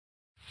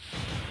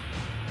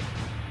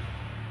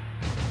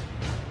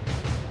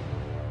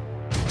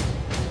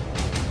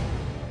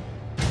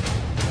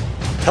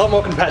Hello and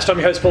welcome to Patch. I'm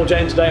your host Paul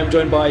James. Today I'm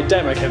joined by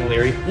Damo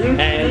Camilleri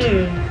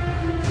and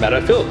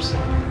Matto Phillips.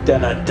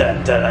 Dun,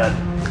 dun, dun.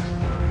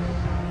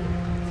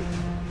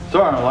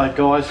 Sorry I'm late,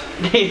 guys.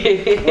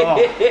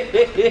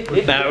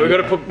 No, we've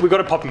got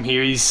to pop him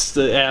here. He's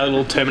our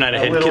little Terminator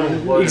head.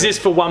 Can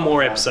exist for one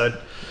more episode.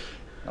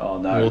 Oh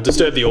no. We'll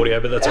disturb the audio,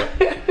 but that's all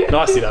right.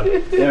 Nicely done.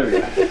 There we go.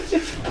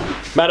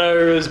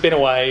 Matto has been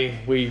away.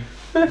 We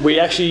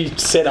actually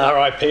said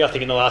RIP. I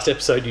think in the last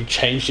episode you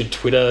changed your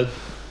Twitter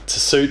to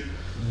suit.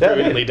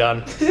 Brilliantly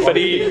done. But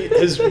he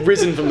has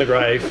risen from the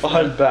grave.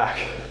 I'm back.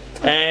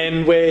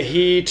 And we're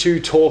here to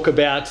talk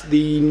about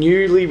the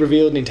newly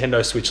revealed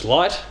Nintendo Switch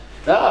Lite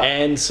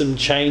and some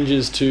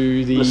changes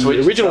to the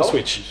original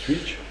Switch.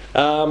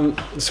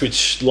 The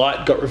Switch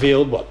Lite got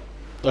revealed,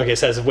 I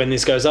guess as of when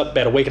this goes up,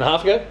 about a week and a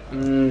half ago.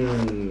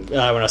 When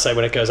I say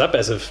when it goes up,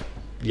 as of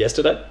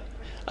yesterday,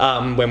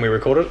 when we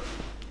recorded it.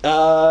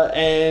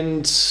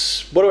 And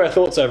what are our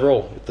thoughts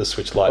overall with the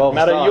Switch Lite? Well,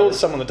 Matto, you're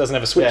someone that doesn't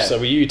have a Switch, so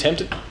were you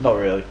tempted? Not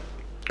really.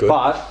 Good.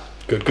 But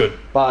Good.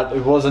 But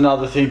it was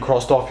another thing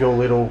crossed off your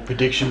little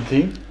prediction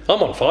thing.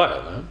 I'm on fire,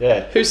 man.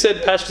 Yeah. Who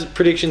said Patch's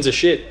predictions are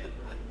shit?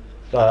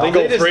 I think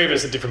all three of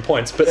us at different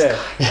points, but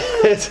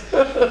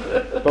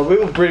but we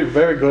were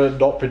very good at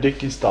not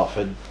predicting stuff,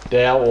 and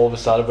now all of a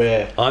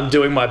sudden I'm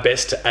doing my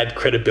best to add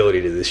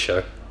credibility to this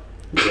show.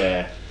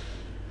 Yeah.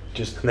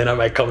 And then I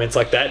make comments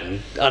like that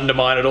and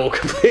undermine it all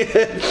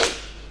completely.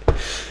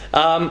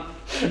 Damo,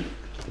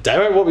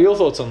 what were your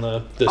thoughts on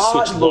the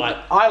Switch Lite?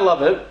 I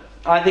love it.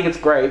 I think it's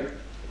great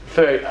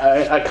for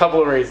a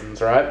couple of reasons,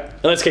 right?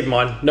 And let's keep in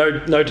mind,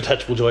 no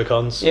detachable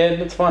Joy-Cons. Yeah,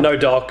 that's fine. No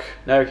dock.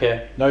 No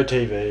care. No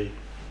TV.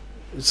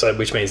 So,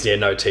 which means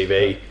no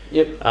TV.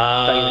 Yep.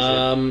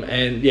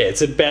 And yeah,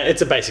 it's a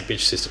basic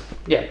bitch system.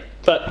 Yeah.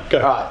 But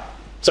go. All right.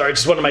 Sorry,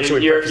 just want to make sure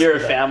you're a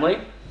family.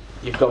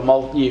 You've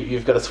got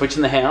you've got a Switch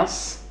in the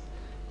house.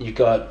 You've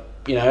got,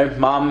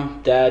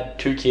 mum, dad,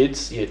 2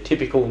 kids, your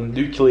typical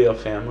nuclear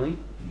family.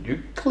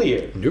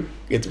 Nuclear.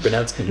 It's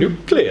pronounced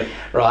nuclear.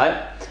 Right.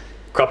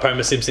 Crop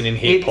Homer Simpson in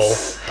here, Paul.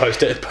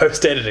 Post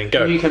editing,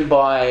 go. You can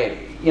buy,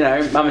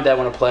 mum and dad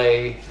want to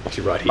play.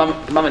 Actually, right here.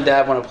 Mum and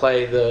dad want to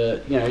play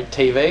the,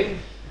 TV.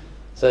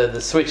 So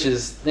the Switch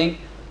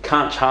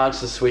can't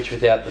charge the Switch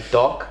without the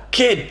dock.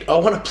 Kid, I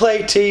want to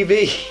play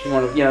TV. They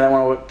want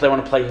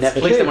to play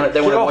Netflix.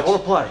 They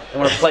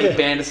want to play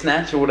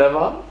Bandersnatch or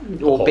whatever,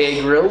 or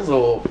Bear Grylls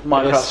or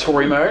Minecraft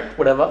Story Mode,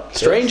 whatever.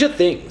 Stranger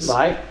Things.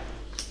 Right.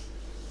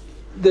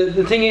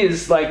 The thing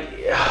is,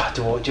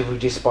 do we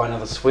just buy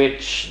another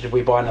Switch? Did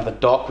we buy another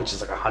dock, which is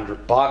like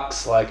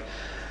 $100? Like,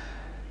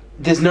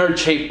 there's no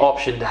cheap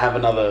option to have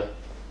another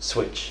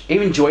Switch.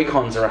 Even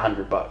Joy-Cons are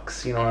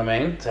 $100. You know what I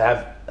mean? To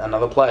have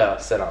another player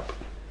set up.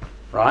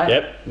 Right?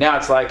 Yep. Now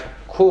it's like,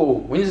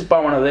 cool, we can just buy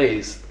one of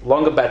these.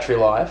 Longer battery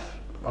life,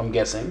 I'm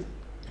guessing.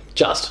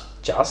 Just.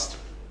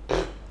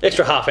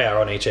 Extra half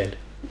hour on each end.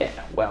 Yeah,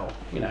 well,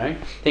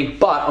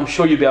 but I'm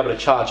sure you'll be able to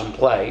charge and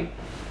play.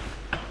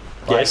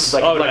 Yes.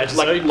 Like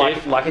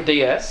a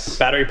DS.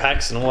 Battery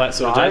packs and all that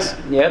sort of jazz.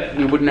 Yep,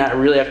 you wouldn't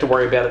really have to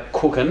worry about it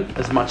cooking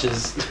as much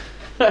as...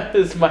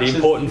 the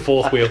important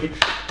fourth wheel.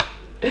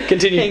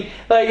 Continue.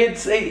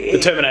 The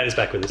Terminator's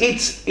back with us.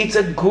 It's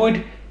a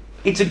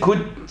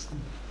good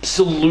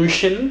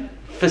solution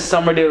for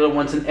somebody that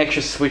wants an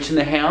extra Switch in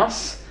the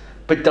house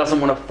but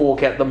doesn't want to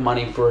fork out the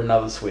money for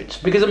another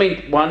Switch. Because,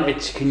 one,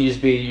 it can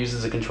be used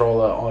as a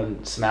controller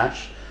on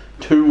Smash.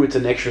 2, it's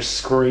an extra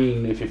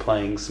screen if you're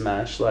playing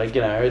Smash.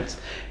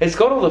 It's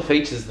got all the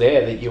features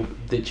there that you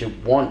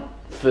want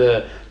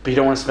but you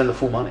don't want to spend the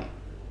full money.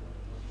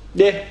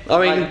 Yeah,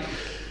 imagine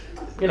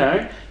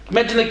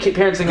the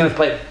parents are going to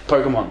play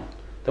Pokemon.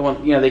 They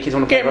want, their kids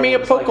want to play. Get me a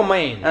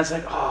Pokemon. And it's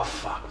like, oh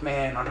fuck,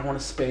 man, I don't want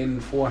to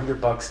spend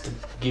 $400 to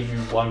give you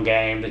one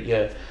game that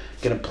you're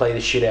gonna play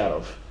the shit out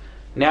of.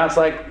 Now it's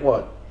like,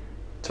 what,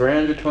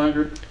 300,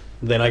 200?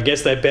 Then I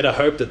guess they better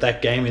hope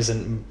that game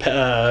isn't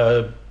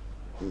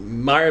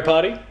Mario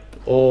Party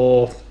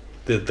or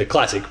the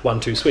classic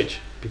 1-2 Switch,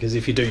 because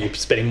if you do, you're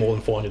spending more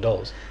than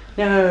 $400.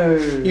 No,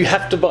 you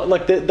have to buy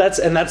that's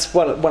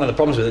one of the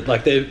problems with it.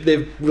 Like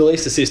they've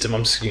released a system.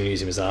 I'm just going to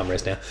use him as an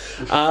armrest now.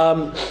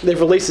 They've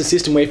released a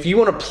system where if you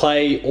want to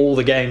play all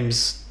the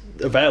games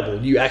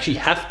available, you actually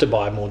have to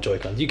buy more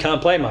Joy-Cons. You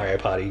can't play Mario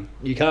Party.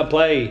 You can't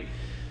play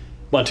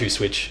 1-2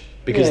 Switch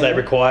because they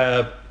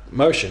require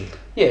motion.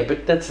 Yeah,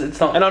 but it's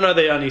not. And I know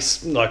they're only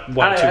like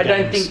 1-2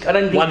 games. I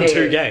don't think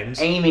 1-2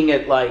 games. Aiming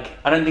at I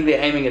don't think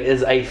they're aiming it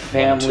as a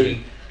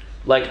family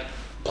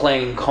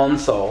playing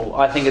console.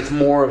 I think it's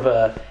more of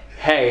a,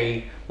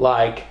 hey,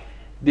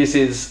 this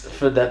is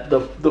for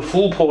the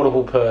full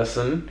portable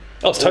person.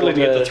 Oh, it's totally to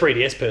get the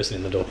 3DS person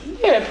in the door.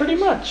 Yeah, pretty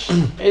much.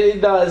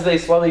 It does. They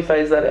slowly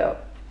phase them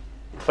out.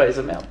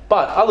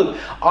 But look,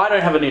 I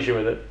don't have an issue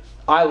with it.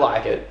 I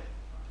like it.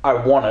 I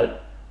want it,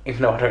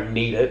 even though I don't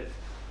need it.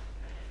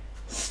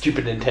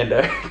 Stupid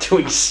Nintendo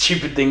doing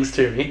stupid things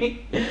to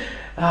me.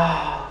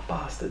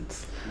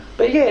 Bastards.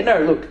 But yeah,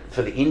 no, look,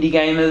 for the indie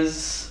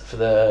gamers, for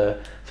the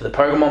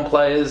Pokemon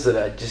players that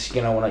are just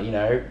want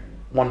to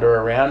wander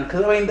around,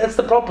 because that's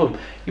the problem.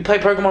 You play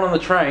Pokemon on the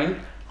train,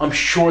 I'm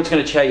sure it's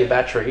going to chow your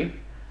battery,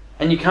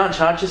 and you can't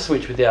charge your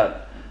Switch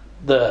without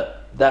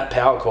that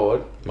power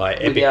cord. My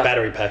epic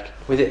battery pack.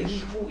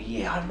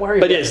 I'd worry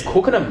about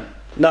cooking them.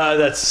 No,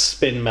 that's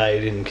been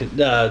made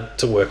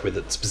to work with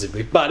it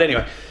specifically. But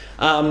anyway,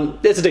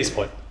 it's a decent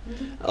point.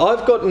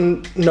 I've got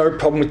no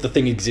problem with the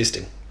thing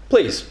existing.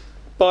 Please,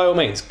 by all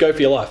means, go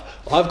for your life.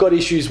 I've got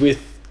issues with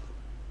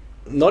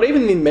not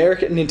even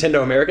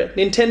Nintendo America,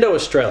 Nintendo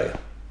Australia,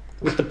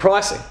 with the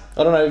pricing.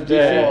 I don't know.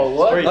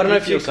 I don't know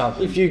if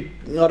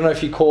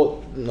you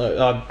caught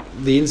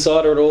the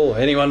Insider at all, or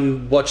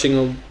anyone watching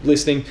or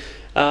listening.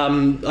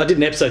 I did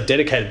an episode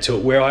dedicated to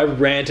it where I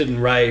ranted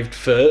and raved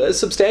for a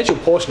substantial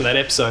portion of that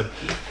episode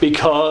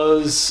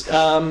because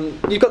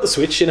you've got the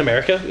Switch in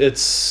America.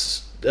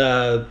 It's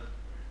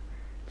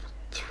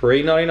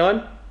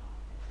 $3.99.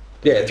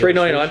 Yeah,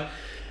 $3.99,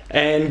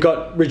 and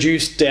got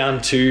reduced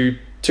down to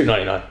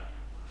 $2.99.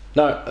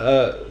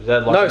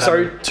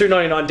 Sorry,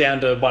 $2.99 down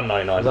to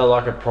 $1.99. Is that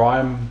like a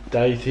Prime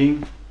Day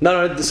thing?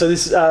 No. So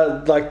this is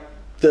like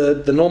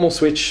the normal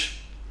Switch,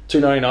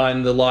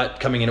 $2.99. The Lite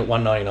coming in at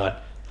 $1.99.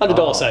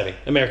 $100 saving,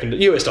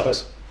 US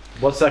dollars.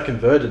 But what's that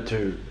converted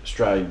to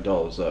Australian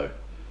dollars though?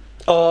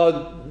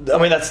 I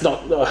mean that's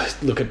not.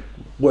 Look, it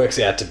works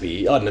out to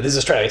be. I don't know. There's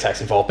Australia tax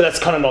involved, but that's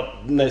kind of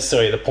not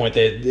necessarily the point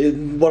there.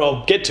 What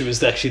I'll get to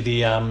is actually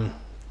the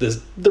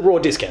raw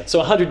discount.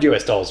 So $100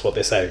 US is what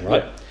they're saving,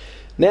 right? Yeah.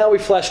 Now we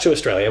flash to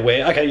Australia,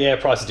 where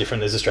price is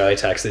different. There's Australia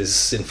tax.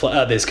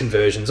 There's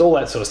conversions, all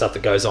that sort of stuff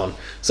that goes on.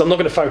 So I'm not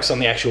going to focus on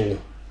the actual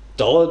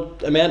dollar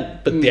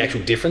amount, but the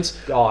actual difference.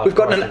 We've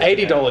got an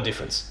 $80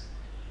 difference.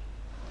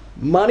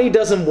 Money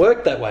doesn't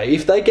work that way.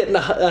 If they get a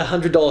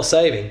 $100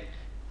 saving,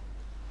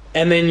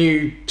 and then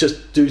you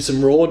just do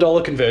some raw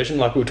dollar conversion,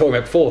 like we were talking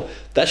about before,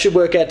 that should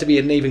work out to be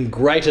an even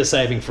greater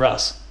saving for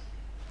us.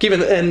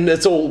 And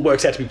it all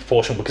works out to be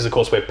proportional because, of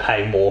course, we're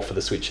paying more for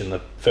the Switch in the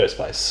first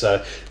place.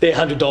 So their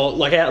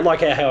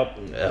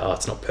 $100,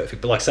 it's not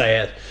perfect, but like say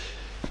our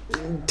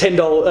 $10,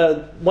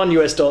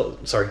 $1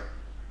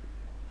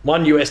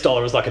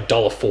 is like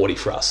 $1.40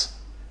 for us.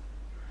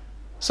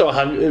 So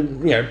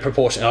 100,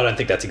 proportion. I don't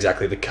think that's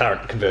exactly the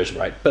current conversion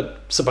rate,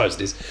 but suppose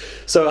it is.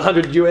 So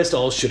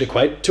 $100 should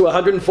equate to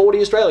 140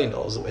 Australian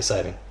dollars that we're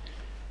saving.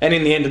 And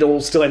in the end, it all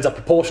still ends up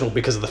proportional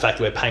because of the fact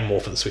that we're paying more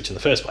for the Switch in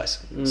the first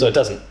place. So it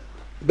doesn't.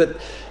 But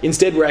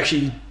instead, we're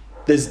actually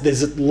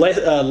there's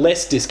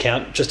less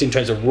discount just in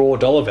terms of raw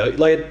dollar value.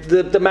 Like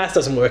the math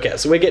doesn't work out,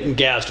 so we're getting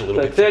gouged a little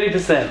bit.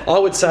 30%. I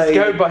would say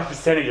go by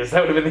percentages.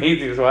 That would have been the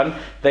easiest one.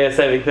 They are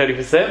saving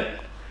 30%.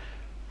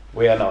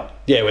 We are not.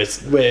 Yeah, we're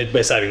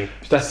saving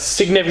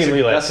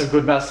significantly less. That's some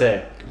good maths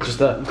there.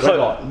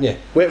 Yeah,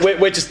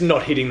 we're just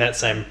not hitting that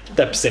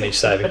percentage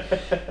saving.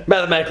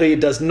 Mathematically, it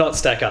does not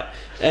stack up.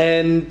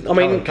 And I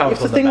mean, coming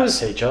from the maths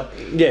teacher.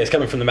 Yeah, it's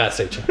coming from the maths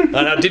teacher. And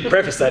I did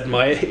preface that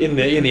in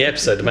the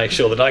episode to make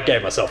sure that I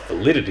gave myself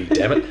validity.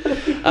 Damn it.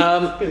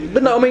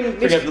 But no, I mean,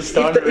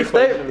 if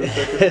they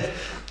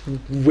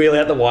wheel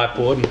out the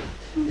whiteboard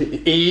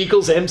and E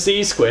equals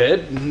MC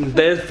squared,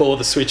 therefore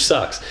the Switch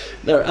sucks.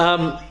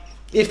 No,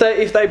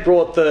 if they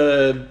brought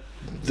the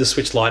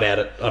Switch Lite out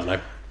at, I don't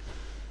know,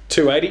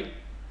 $280,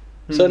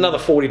 so another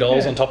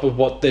 $40 on top of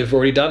what they've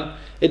already done,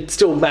 it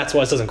still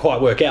maths-wise doesn't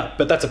quite work out,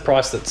 but that's a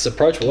price that's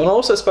approachable. And I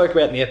also spoke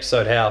about in the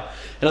episode how,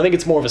 and I think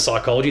it's more of a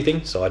psychology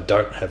thing, so I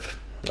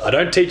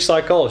don't teach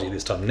psychology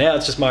this time. Now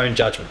it's just my own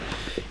judgment.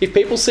 If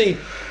people see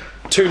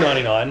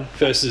 $299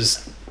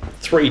 versus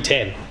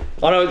 $310,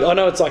 I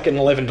know it's like an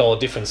 $11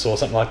 difference or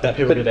something like that,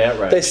 people get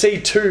outraged. They see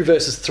 2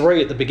 versus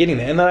 3 at the beginning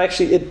there, and that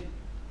actually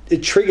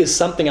it triggers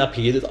something up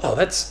here that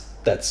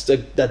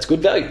that's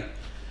good value.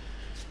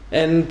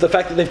 And the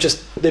fact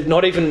that they've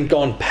not even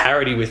gone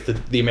parity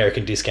with the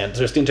American discount,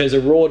 just in terms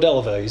of raw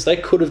dollar values, they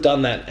could have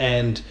done that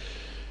and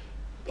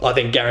I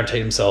think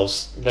guaranteed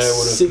themselves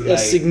a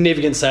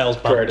significant sales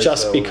bump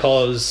just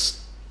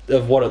because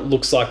of what it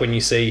looks like when you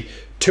see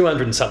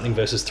 200 and something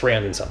versus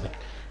 300 and something.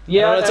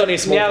 Yeah, it's only a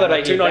small. Now that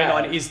I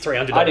 $299 is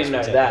 $300. I didn't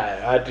know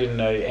that. I didn't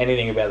know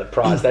anything about the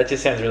price. That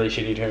just sounds really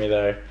shitty to me,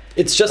 though.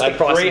 It's just like the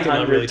price that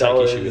I really take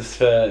issue with.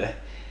 For,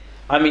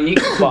 I mean, you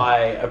can buy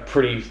a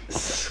pretty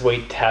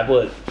sweet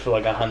tablet for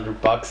like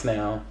 $100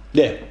 now.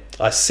 Yeah,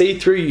 I see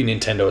through you,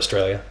 Nintendo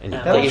Australia. And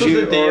that was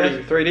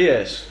the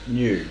 3DS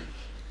new.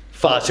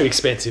 Far too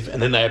expensive, and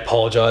then they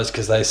apologised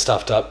because they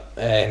stuffed up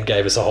and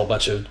gave us a whole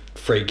bunch of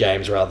free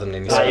games rather than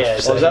any sort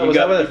of... Was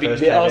that where the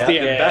first came out? I was the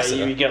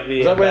ambassador.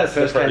 Was that where the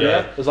first came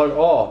out? It was like,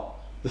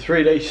 the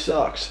 3D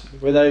sucks.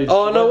 When they, it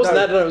wasn't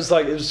that. It was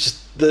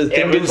just the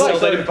thing didn't sell.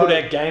 They didn't put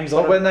out games on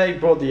it. But when they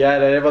brought the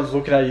ad and everyone's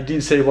looking at it, you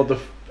didn't see what the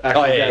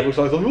actual game looks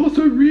like. It's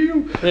so real.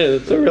 Yeah,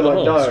 it's so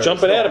real. It's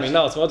jumping out at me.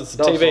 No, it's not. It's a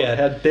TV ad.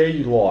 How dare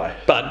you lie?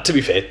 But to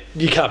be fair,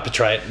 you can't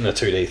portray it in a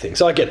 2D thing.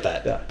 So I get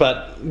that. Yeah.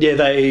 But yeah,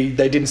 they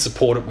didn't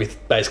support it with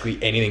basically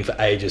anything for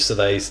ages. So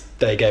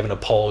they gave an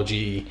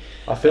apology.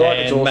 I feel like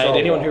it's also made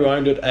anyone who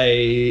owned it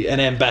an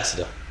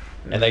ambassador,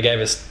 and they gave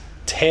us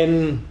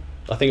 10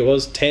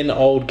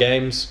 old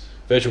games,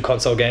 virtual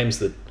console games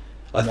that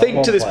I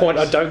think to this point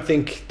I don't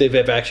think they've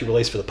ever actually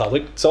released for the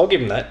public. So I'll give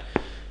them that.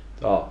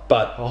 Oh,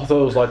 But I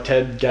thought it was like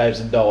 10 games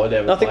and no one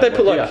ever. I think played they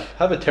put one. like- Yeah,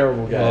 have a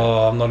terrible game.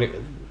 oh, I'm not.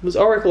 Was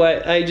Oracle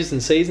Ages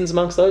and Seasons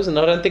amongst those? And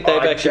I don't think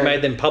they've actually don't-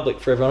 made them public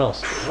for everyone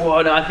else.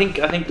 Well, no, I think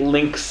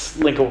Link's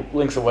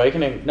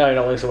Awakening. No,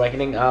 not Link's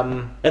Awakening.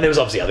 And there was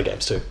obviously other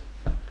games too.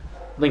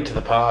 Link to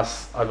the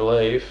Past, I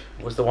believe,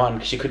 was the one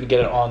because you couldn't get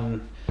it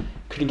on.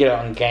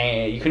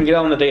 Game. You couldn't get it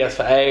on the DS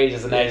for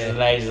ages and ages and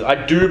ages. I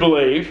do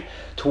believe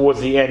towards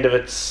the end of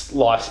its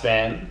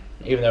lifespan,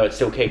 even though it's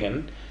still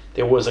kicking,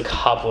 there was a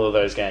couple of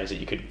those games that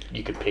you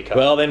could pick up.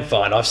 Well, then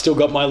fine. I've still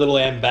got my little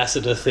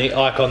ambassador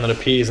icon that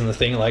appears in the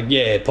thing. Like,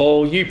 yeah,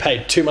 Paul, you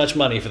paid too much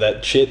money for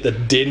that shit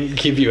that didn't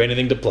give you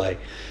anything to play.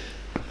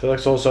 I feel like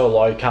it's also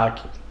like you can't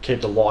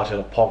keep the light in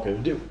a pocket.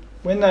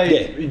 When they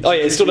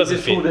it still doesn't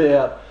fit. Pulled it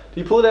out. Do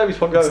you pull it out of his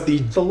pocket? And go,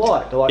 it's a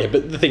light. They're like, Yeah,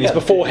 but the thing is,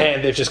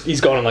 beforehand,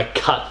 he's gone and like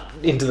cut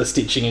into the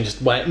stitching and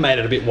just made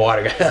it a bit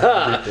wider.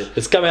 Go,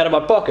 it's come out of my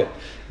pocket,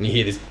 and you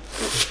hear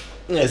this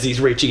as he's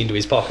reaching into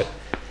his pocket.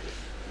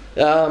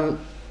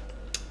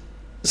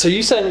 So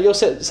you're saying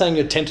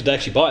you're tempted to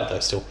actually buy it though,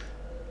 still,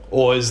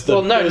 or is the?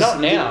 Well, no, not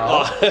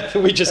now.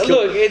 We just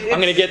Look, I'm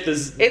going to get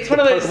this. It's one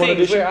of those Pokemon things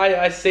edition. where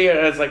I see it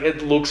and it's like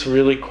it looks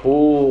really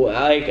cool.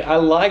 I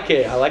like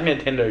it. I like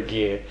Nintendo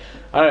gear.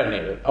 I don't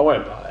need it. I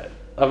won't buy it.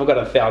 I've got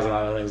 1,000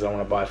 other things I want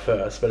to buy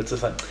first, but it's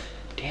just like,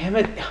 damn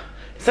it.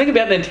 The thing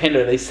about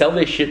Nintendo, they sell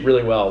their shit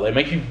really well. They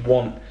make you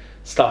want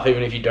stuff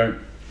even if you don't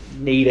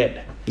need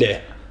it.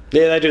 Yeah,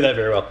 they do that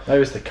very well.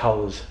 maybe it's the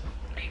colours.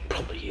 It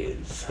probably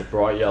is. The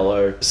bright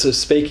yellow. So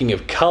speaking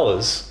of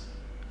colours,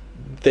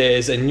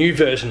 there's a new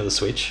version of the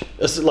Switch,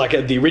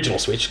 like the original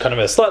Switch, kind of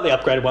a slightly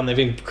upgraded one. They've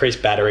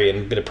increased battery and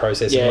a bit of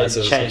processing. Yeah, and that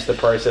sort of changed the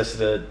processor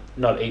to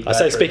not eat I say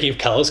battery. speaking of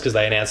colours because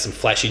they announced some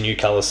flashy new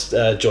colours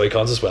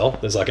Joy-Cons as well.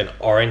 There's like an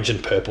orange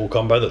and purple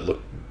combo that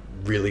look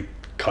really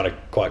kind of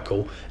quite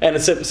cool, and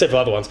it's several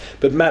other ones.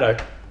 But Matto,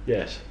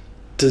 Yes.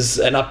 does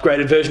an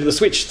upgraded version of the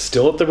Switch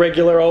still at the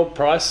regular old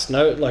price?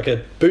 No, like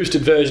a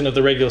boosted version of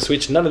the regular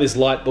Switch. None of this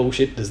light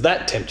bullshit. Does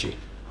that tempt you?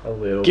 A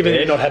little Given bit.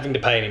 you're not having to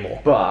pay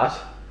anymore. But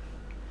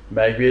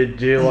maybe a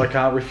deal I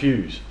can't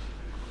refuse.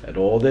 And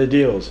all their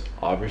deals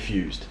I've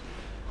refused.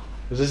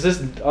 Because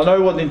I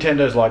know what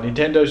Nintendo's like.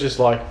 Nintendo's just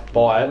like,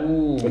 buy it.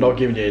 We're not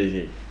giving you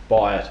anything.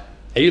 Buy it.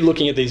 Are you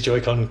looking at these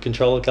Joy-Con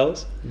controller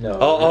colours? No.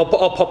 I'll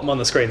pop them on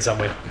the screen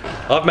somewhere.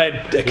 I've made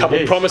a couple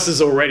Yes.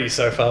 promises already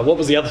so far. What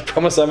was the other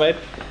promise I made?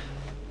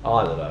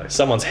 I don't know.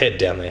 Someone's head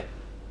down there.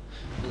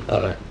 I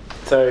don't know.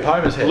 So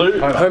Homer's head. blue.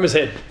 Homer. Homer's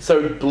head.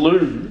 So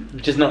blue,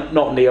 just not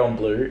neon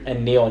blue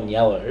and neon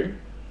yellow,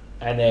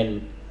 and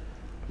then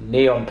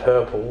neon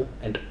purple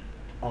and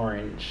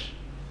orange.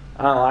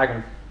 I don't like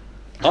them.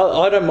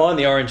 I don't mind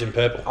the orange and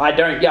purple. I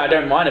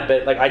don't mind it,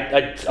 but like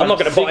I'm not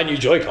going to buy new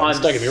Joy-Cons,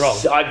 don't get me wrong.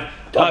 I've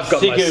got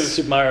sick my of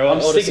Super Mario I'm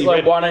Odyssey sick of like,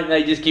 red. why don't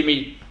they just give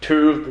me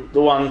two of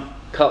the one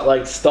cut?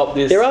 Like stop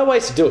this. There are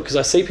ways to do it because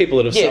I see people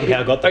that have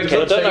somehow got them. Okay,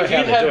 but I don't know if how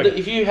you they're have doing it.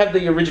 if you have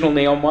the original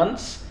neon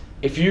ones,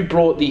 if you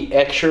brought the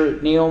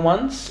extra neon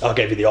ones, I'll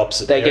give you the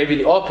opposite. they there. gave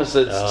you the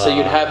opposites, so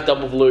you'd have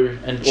double blue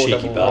and or Cheeky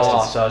double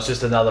bastards. Oh, so it's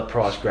just another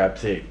price grab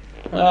thing.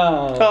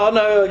 Oh. Oh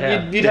no,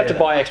 Yeah. you'd have to Yeah.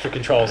 buy extra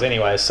controls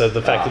anyway. So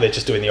the fact that they're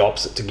just doing the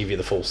opposite to give you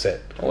the full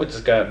set. Or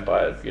just go out and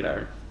buy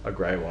A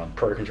grey one.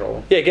 Pro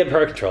Controller. Yeah, get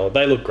Pro Controller.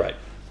 They look great.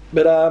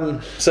 But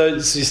so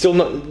you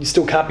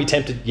still can't be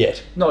tempted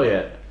yet. Not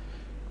yet.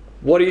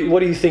 What do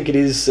you think it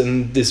is?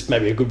 And this may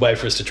be a good way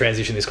for us to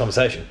transition this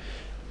conversation.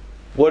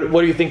 What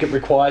do you think it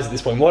requires at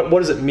this point? What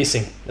is it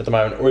missing at the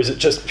moment, or is it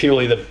just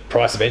purely the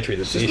price of entry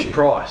that's It's the just the issue?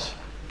 price.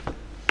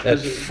 At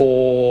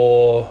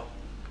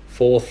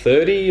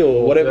 $4.30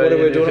 or whatever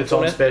we're doing If it it's for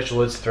on now.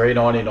 special, it's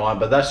 $3.99.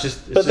 But that's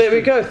just. But there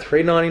we go,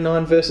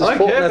 $3.99 versus I $4.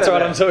 don't care That's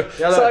about right. I'm that. talking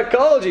Yeah, no.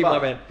 psychology, my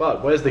But, man.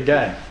 but where's the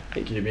game?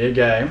 Give me a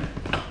game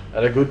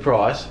at a good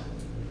price,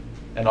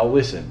 and I'll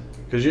listen.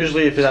 Because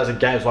usually, if it has a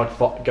game, it's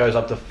like goes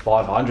up to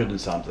 500 and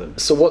something.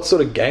 So what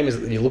sort of game is it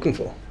that you're looking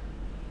for?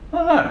 I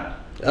don't know.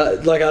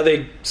 Like, are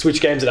there Switch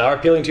games that are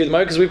appealing to you at the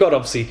moment? Because we've got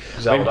obviously,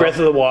 Zelda. Breath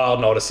of the Wild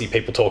and Odyssey.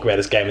 People talk about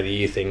as Game of the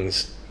Year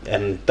things,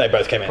 and they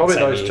both came out. Probably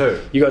the same those year.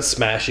 two. You got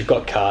Smash. You've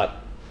got Kart.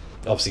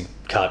 Obviously,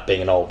 Kart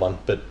being an old one,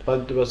 but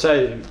I'd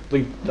say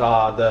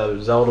the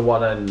Zelda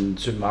one and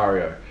Super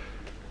Mario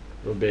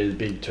would be the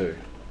big two.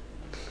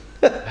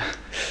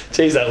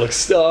 geez, that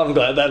looks. Oh, I'm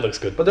glad that looks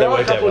good. But there That are a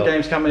worked out couple of well.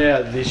 games coming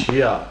out this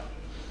year,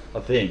 I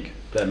think,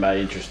 that may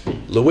interest me.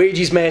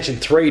 Luigi's Mansion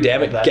 3,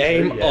 damn it, That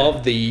game too, yeah.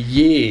 of the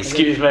year.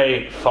 Excuse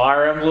me,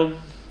 Fire Emblem.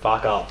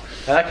 Fuck up.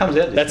 And that comes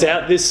out this That's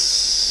month. out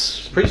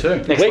this pretty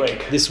soon. Next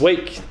week. This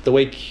week, the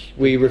week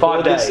we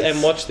record 5 this days.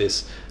 and watch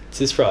this. It's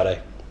this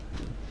Friday.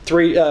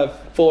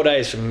 4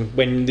 days from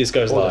when this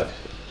goes 4 live. days.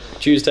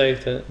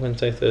 Tuesday,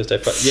 Wednesday, Thursday,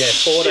 Friday. Yeah,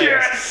 4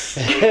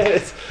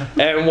 days.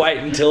 And wait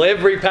until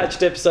every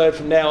patched episode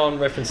from now on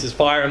references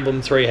Fire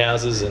Emblem, Three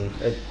Houses, and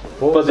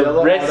What was the the other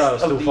one? rest No,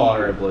 it's still of the Fire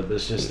year. Emblem.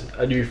 It's just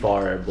a new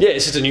Fire Emblem. yeah,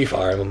 it's just a new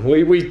Fire Emblem.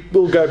 We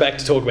will go back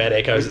to talk about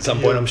Echoes at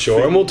some point, I'm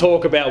sure, and we'll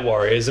talk about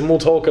Warriors, and we'll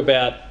talk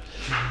about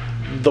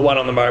the one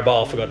on the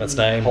mobile, I've forgotten its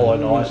name. Hollow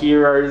Knight.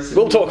 Heroes.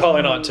 We'll talk Hollow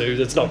Knight too.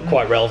 It's not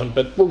quite relevant,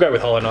 but we'll go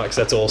with Hollow Knight because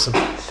that's awesome.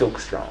 Silk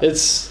Strong.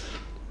 It's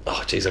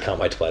Oh, jeez, I can't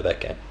wait to play that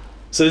game.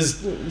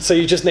 So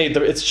you just need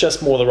it's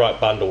just more the right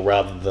bundle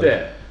rather than...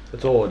 Yeah,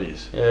 that's all it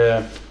is.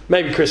 Yeah.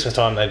 Maybe Christmas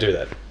time they do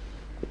that.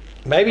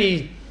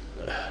 Maybe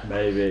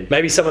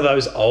some of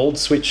those old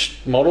Switch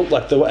model,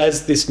 like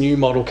as this new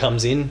model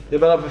comes in. Yeah,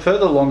 but I prefer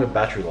the longer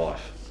battery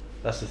life.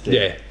 That's the thing.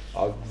 Yeah.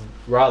 I'd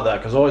rather that,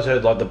 because I always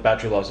heard like the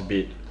battery life's a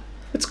bit...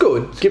 It's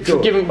good,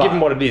 given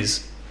what it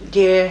is.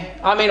 Yeah.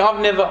 I mean,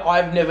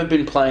 I've never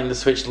been playing the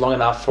Switch long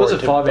enough for Was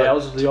it 5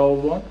 hours of the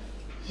old one?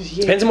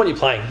 Yeah. Depends on what you're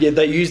playing. Yeah,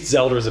 they used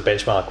Zelda as a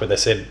benchmark where they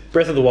said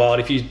Breath of the Wild,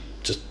 if you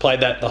just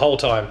played that the whole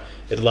time,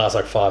 it'd last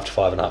like 5 to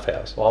 5.5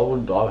 hours.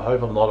 Well, I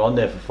hope I'm not on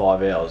there for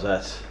 5 hours.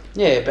 That's...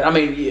 Yeah, but I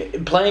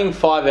mean, playing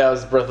 5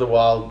 hours Breath of the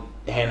Wild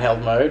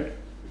handheld mode,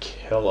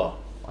 killer.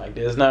 Like,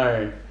 there's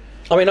no...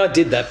 I mean, I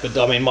did that, but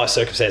I mean, my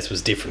circumstance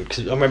was different.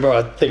 Cause I remember,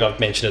 I think I've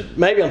mentioned it,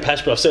 maybe on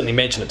patch, but I've certainly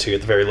mentioned it to you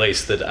at the very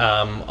least, that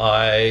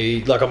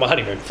like on my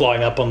honeymoon,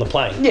 flying up on the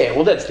plane. Yeah,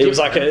 well, that's different. It was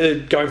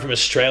like going from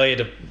Australia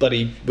to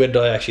bloody... Where did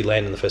I actually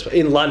land in the first place?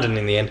 In London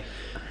in the end.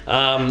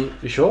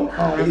 You sure?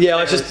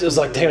 Yeah, it was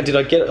like, damn, did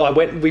I get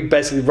it? We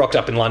basically rocked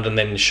up in London,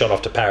 then shot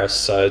off to Paris,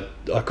 so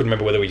I couldn't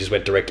remember whether we just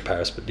went direct to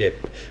Paris, but yeah,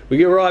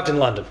 we arrived in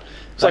London.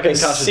 It's like a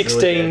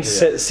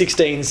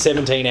 16,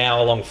 17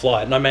 hour long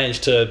flight, and I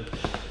managed to,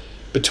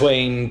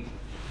 between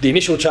the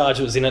initial charge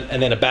that was in it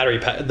and then the battery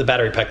pack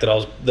that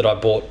I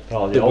bought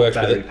that worked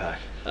with it. Pack.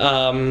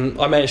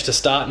 I managed to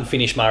start and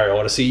finish Mario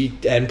Odyssey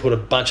and put a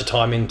bunch of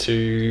time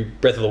into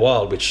Breath of the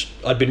Wild, which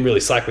I'd been really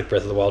slack with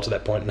Breath of the Wild to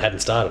that point and hadn't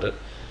started it.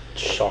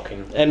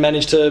 Shocking. And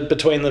managed to,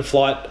 between the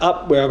flight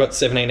up where I got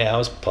 17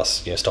 hours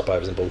plus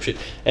stopovers and bullshit,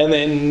 and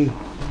then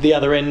the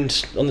other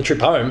end on the trip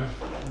home,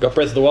 got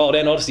Breath of the Wild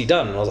and Odyssey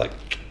done, and I was like,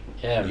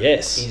 yeah,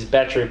 yes. His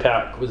battery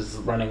pack was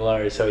running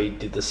low, so he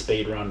did the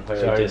speed run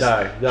where he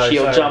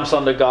just jumps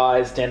onto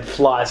guys, then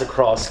flies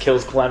across,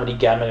 kills Calamity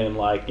Gammon in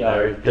like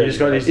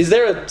Is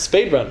there a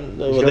speed run?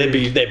 Well, there'd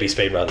be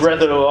speed runs.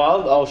 Breath of the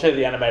Wild. I'll show you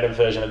the animated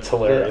version. It's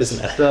hilarious.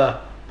 It's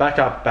the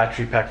backup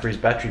battery pack for his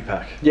battery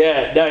pack.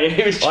 Yeah, no,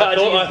 he was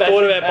charging. I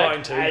thought about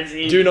buying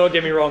two. Do not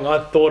get me wrong.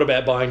 I thought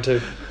about buying two,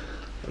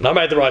 and I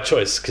made the right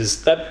choice because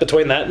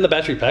between that and the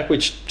battery pack,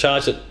 which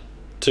charged it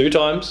 2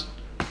 times.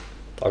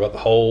 I got the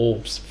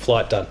whole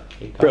flight done.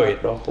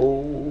 Brilliant. The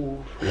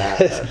whole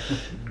flight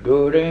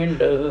good and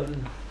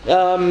done.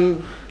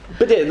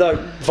 But yeah, like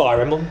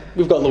Fire Emblem.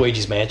 We've got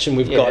Luigi's Mansion.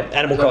 We've got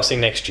Animal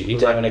Crossing next year.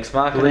 Demon X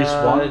Machina. Police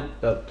one.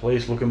 That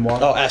police looking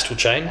one. Oh, Astral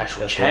Chain.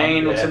 Astral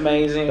Chain looks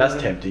amazing. That's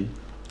tempting.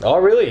 Oh,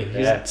 really?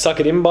 Yeah.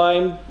 Suck it in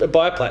by a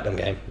platinum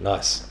game.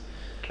 Nice.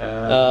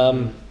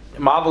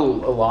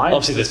 Marvel Alliance.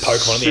 Obviously, there's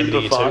Pokemon at the end of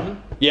the year too.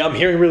 Yeah, I'm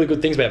hearing really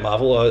good things about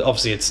Marvel.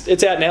 Obviously,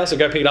 it's out now, so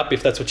go pick it up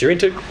if that's what you're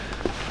into.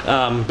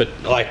 But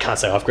I can't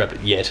say I've grabbed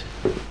it yet.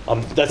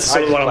 That's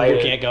sort of what I'm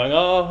looking at going,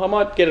 I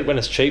might get it when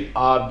it's cheap.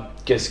 I'm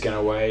just going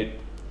to wait.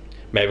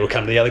 Maybe it'll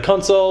come to the other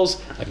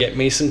consoles. I get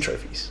me some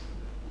trophies.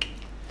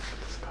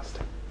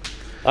 Disgusting.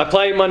 I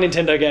play my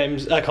Nintendo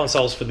games,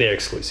 consoles for their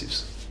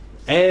exclusives.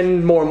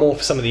 And more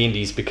for some of the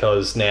indies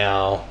because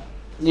now...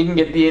 You can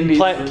get the indies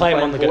play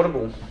them on the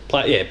portable.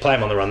 Play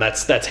them on the run.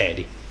 That's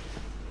handy.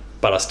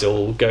 But I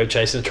still go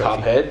chasing a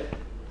trophy. Cuphead.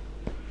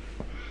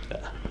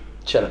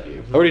 Shut up,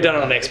 you. I've already done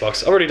it on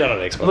Xbox.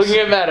 Looking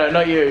at Matto,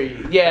 not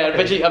you. Yeah, I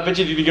bet you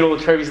didn't get all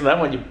the trophies in that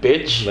one, you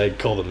bitch. They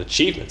call them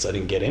achievements. I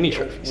didn't get any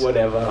trophies.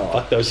 Whatever.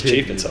 Fuck those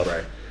achievements off.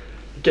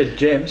 Get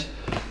gems.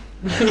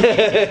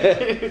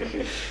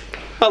 I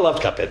love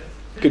Cuphead.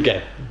 Good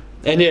game.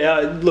 And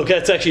yeah, look,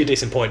 that's actually a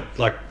decent point.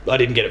 Like, I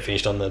didn't get it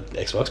finished on the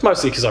Xbox,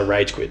 mostly because I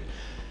rage quit.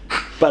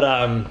 But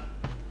I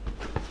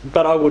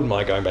wouldn't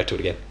mind going back to it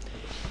again.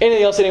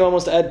 Anything else anyone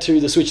wants to add to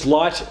the Switch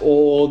Lite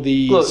or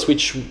the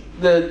Switch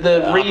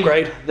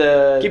upgrade?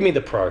 Give me the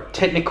Pro.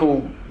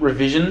 Technical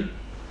revision,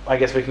 I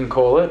guess we can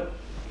call it,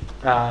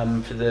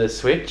 for the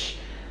Switch.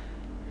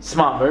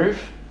 Smart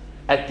move.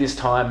 At this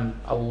time,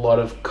 a lot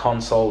of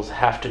consoles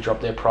have to drop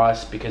their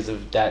price because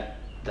of that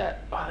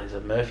there's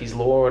a Murphy's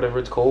Law or whatever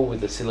it's called,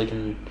 with the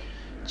silicon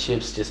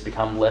chips just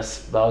become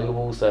less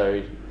valuable,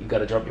 so you got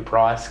to drop your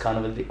price,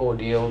 kind of the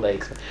ordeal.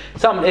 It's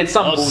some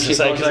bullshit.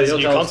 Because there's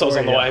new consoles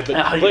on the way,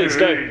 but please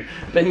go.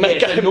 But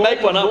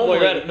make one up while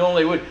you're at it.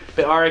 Normally would,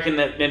 but I reckon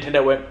that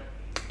Nintendo went.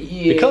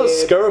 Yeah, because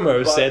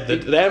Skoromo said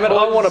that, damn it,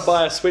 I want to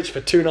buy a Switch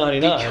for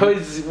 $299.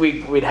 Because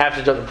we'd have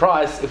to drop the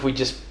price if we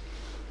just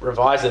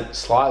revise it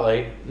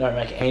slightly, don't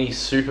make any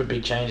super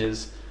big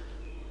changes.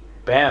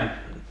 Bam,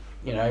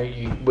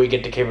 we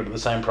get to keep it at the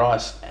same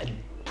price and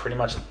pretty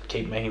much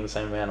keep making the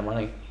same amount of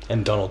money.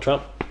 And Donald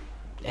Trump.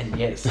 And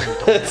yes, Donald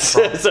Trump.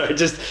 Sorry,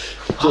 just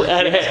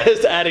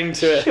adding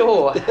to it.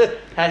 Sure.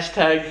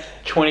 Hashtag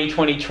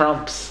 2020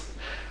 Trumps.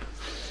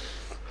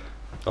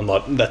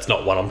 That's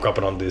not one I'm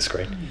cropping onto the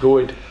screen.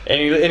 Good.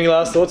 Any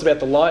last thoughts about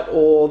the Lite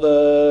or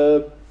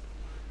the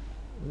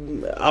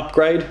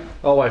upgrade?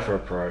 I'll wait for a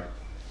Pro.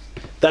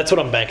 That's what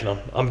I'm banking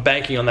on. I'm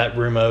banking on that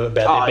rumor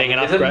about there being an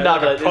upgrade,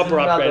 like a proper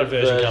upgraded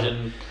version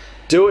coming.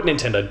 Do it,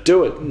 Nintendo.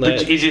 Do it.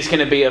 But is this going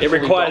to be a? It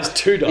requires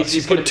 2 dots.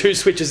 You put 2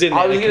 switches in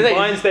there. It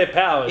combines their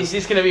powers. Is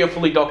this going to be a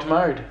fully docked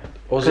mode?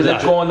 Because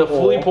it's gone the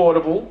fully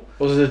portable.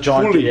 Or is it a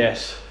giant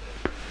DS?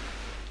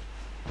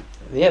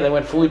 Yeah, they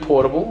went fully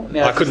portable.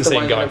 Now I couldn't see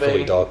them going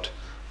fully docked.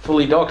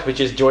 Fully docked, which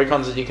is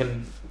Joy-Cons that you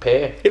can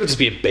pair. It'll just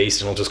be a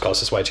beast and it'll just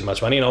cost us way too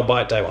much money and I'll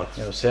buy it day one.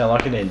 It'll sound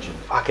like an engine.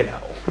 Fucking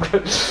hell.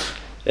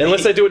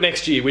 Unless they do it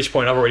next year, at which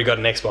point I've already got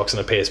an Xbox and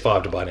a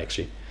PS5 to buy next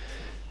year.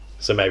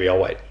 So maybe I'll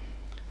wait.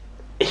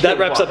 That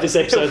wraps up this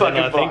episode then,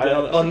 I think.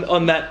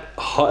 On that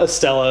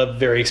stellar,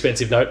 very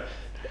expensive note,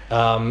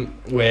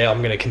 where I'm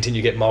going to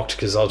continue to get mocked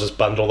because I'll just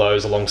bundle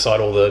those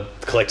alongside all the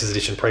collector's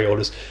edition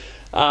pre-orders.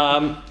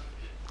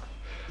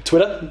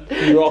 Twitter,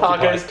 you're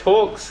occupied. Tacos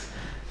Talks.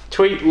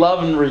 Tweet,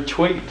 love and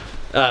retweet.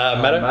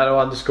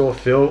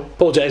 Matto_Phil.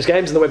 Paul James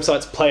Games, and the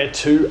website's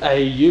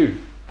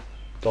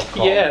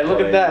player2au.com. Yeah,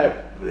 look at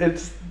that.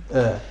 It's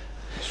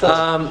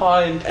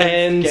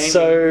and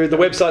so the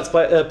website's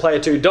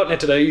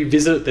player2.net.au.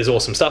 Visit it. There's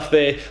awesome stuff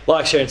there.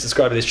 Like, share, and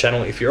subscribe to this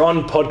channel. If you're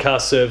on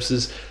podcast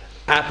services,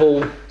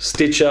 Apple,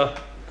 Stitcher,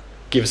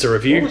 give us a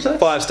review. What was that?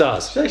 5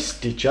 stars. Did you say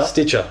Stitcher?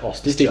 Stitcher. Oh,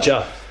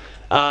 Stitcher.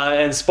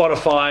 And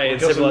Spotify and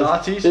several.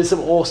 There's some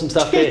awesome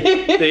stuff there.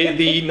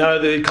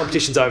 the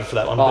competition's over for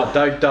that one. Oh,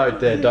 don't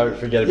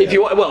forget about it. If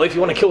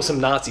you want to kill some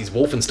Nazis,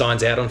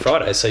 Wolfenstein's out on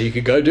Friday, so you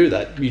could go do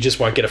that. You just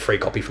won't get a free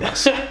copy from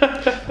us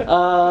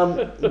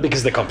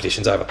because the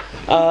competition's over.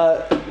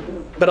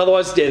 But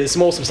otherwise, yeah, there's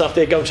some awesome stuff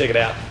there. Go and check it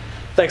out.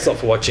 Thanks a lot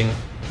for watching.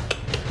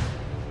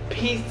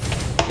 Peace.